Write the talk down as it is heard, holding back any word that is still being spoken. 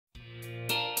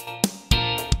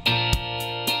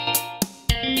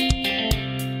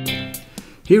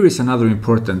Here is another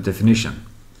important definition.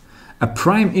 A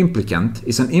prime implicant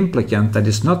is an implicant that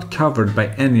is not covered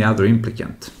by any other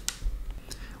implicant.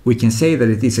 We can say that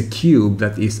it is a cube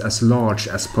that is as large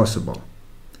as possible.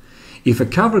 If a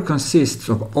cover consists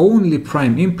of only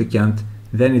prime implicant,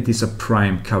 then it is a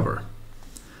prime cover.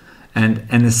 And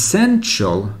an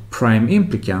essential prime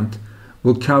implicant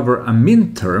will cover a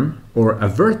minterm or a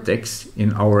vertex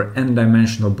in our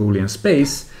n-dimensional Boolean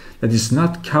space that is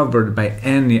not covered by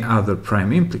any other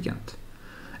prime implicant.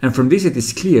 And from this it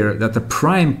is clear that the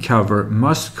prime cover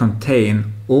must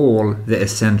contain all the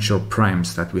essential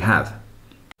primes that we have.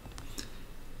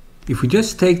 If we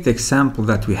just take the example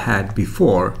that we had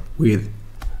before with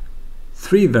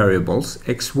three variables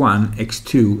x1,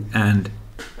 x2 and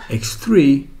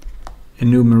x3,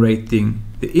 enumerating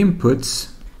the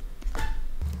inputs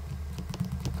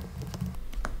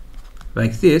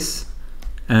like this,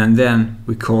 and then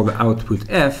we call the output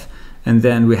f, and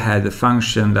then we had a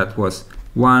function that was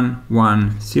 1,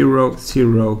 1, 0,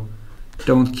 0,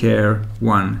 don't care,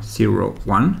 1, 0,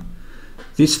 1.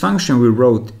 This function we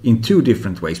wrote in two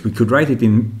different ways. We could write it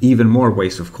in even more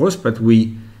ways, of course, but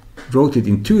we wrote it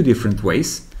in two different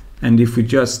ways. And if we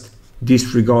just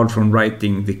disregard from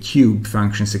writing the cube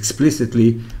functions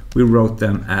explicitly, we wrote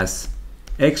them as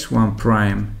x1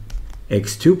 prime,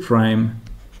 x2 prime,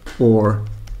 or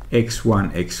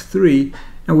x1, x3.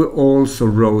 And we also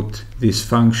wrote this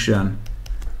function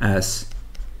as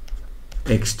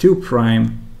x2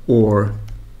 prime or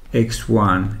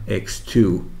x1,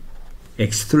 x2,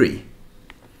 x3.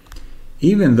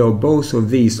 Even though both of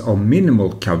these are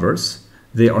minimal covers,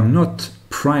 they are not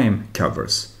prime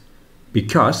covers,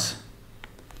 because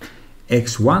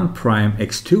x1 prime,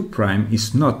 x2 prime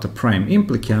is not a prime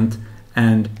implicant,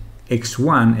 and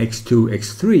x1, x2,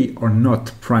 x3 are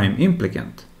not prime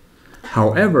implicant.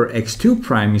 However, x2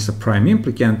 prime is a prime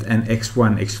implicant and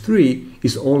x1, x3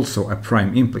 is also a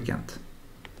prime implicant.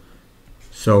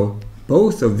 So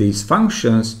both of these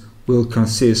functions will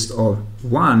consist of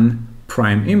one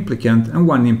prime implicant and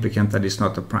one implicant that is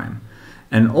not a prime.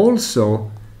 And also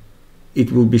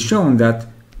it will be shown that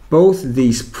both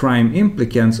these prime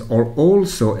implicants are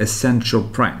also essential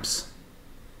primes.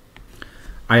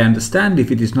 I understand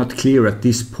if it is not clear at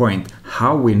this point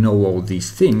how we know all these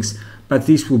things, but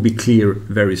this will be clear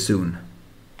very soon.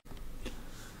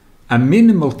 A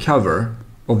minimal cover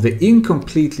of the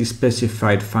incompletely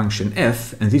specified function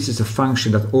f, and this is a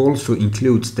function that also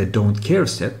includes the don't care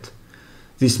set,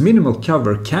 this minimal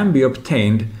cover can be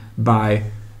obtained by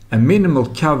a minimal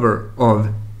cover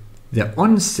of the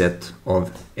onset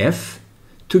of f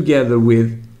together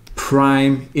with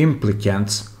prime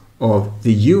implicants of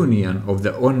the union of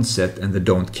the onset and the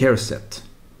don't care set.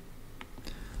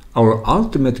 Our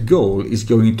ultimate goal is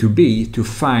going to be to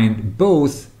find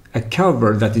both a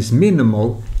cover that is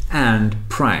minimal and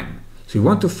prime. So we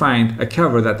want to find a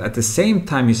cover that at the same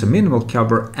time is a minimal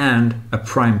cover and a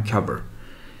prime cover.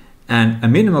 And a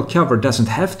minimal cover doesn't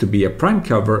have to be a prime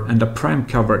cover, and a prime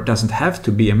cover doesn't have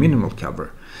to be a minimal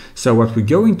cover. So what we're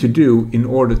going to do in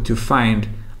order to find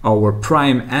our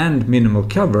prime and minimal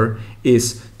cover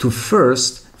is to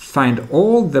first find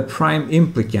all the prime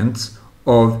implicants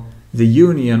of the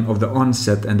union of the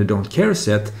onset and the don't care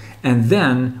set, and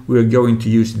then we're going to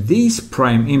use these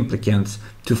prime implicants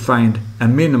to find a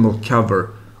minimal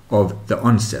cover of the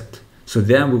onset. So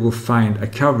then we will find a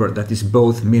cover that is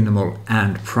both minimal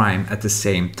and prime at the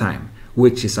same time,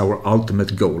 which is our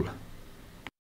ultimate goal.